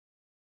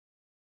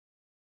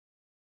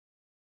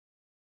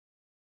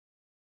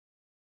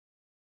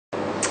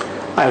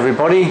Hi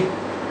everybody,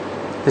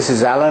 this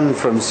is Alan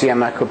from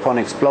CM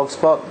Aquaponics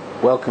Blogspot.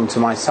 Welcome to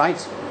my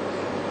site.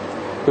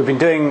 We've been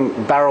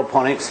doing Barrel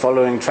Ponics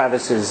following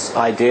Travis's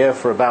idea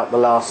for about the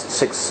last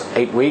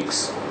 6-8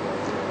 weeks.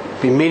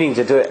 Been meaning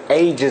to do it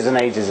ages and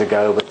ages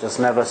ago, but just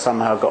never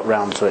somehow got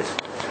round to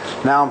it.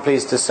 Now I'm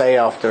pleased to say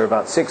after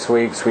about 6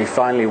 weeks we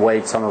finally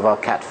weighed some of our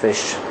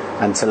catfish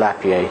and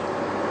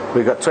tilapia.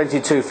 We've got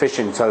 22 fish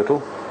in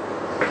total,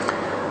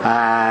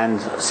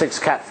 and 6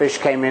 catfish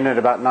came in at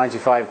about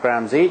 95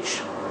 grams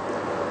each.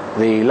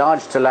 The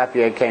large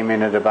tilapia came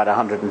in at about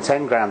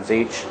 110 grams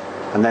each,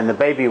 and then the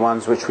baby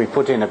ones, which we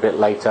put in a bit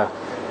later,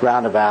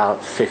 round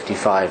about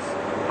 55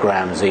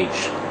 grams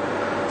each.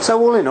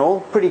 So all in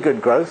all, pretty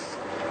good growth.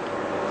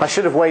 I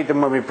should have weighed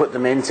them when we put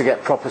them in to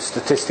get proper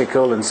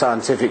statistical and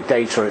scientific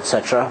data,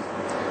 etc.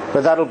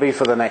 But that'll be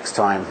for the next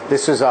time.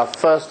 This is our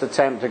first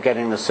attempt at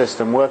getting the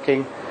system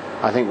working.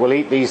 I think we'll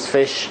eat these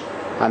fish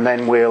and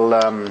then we'll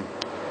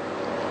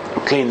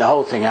clean the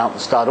whole thing out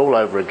and start all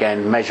over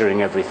again,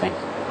 measuring everything.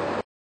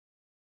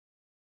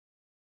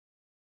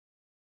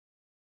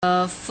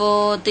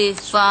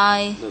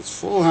 45. That's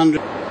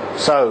 400.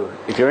 So,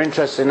 if you're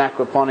interested in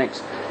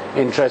aquaponics,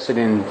 interested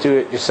in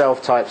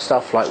do-it-yourself type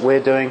stuff like we're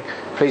doing,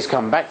 please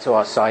come back to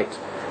our site,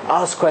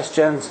 ask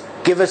questions,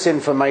 give us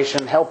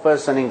information, help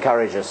us and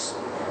encourage us.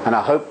 And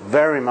I hope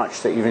very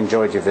much that you've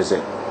enjoyed your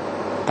visit.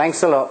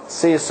 Thanks a lot.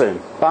 See you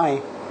soon.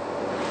 Bye.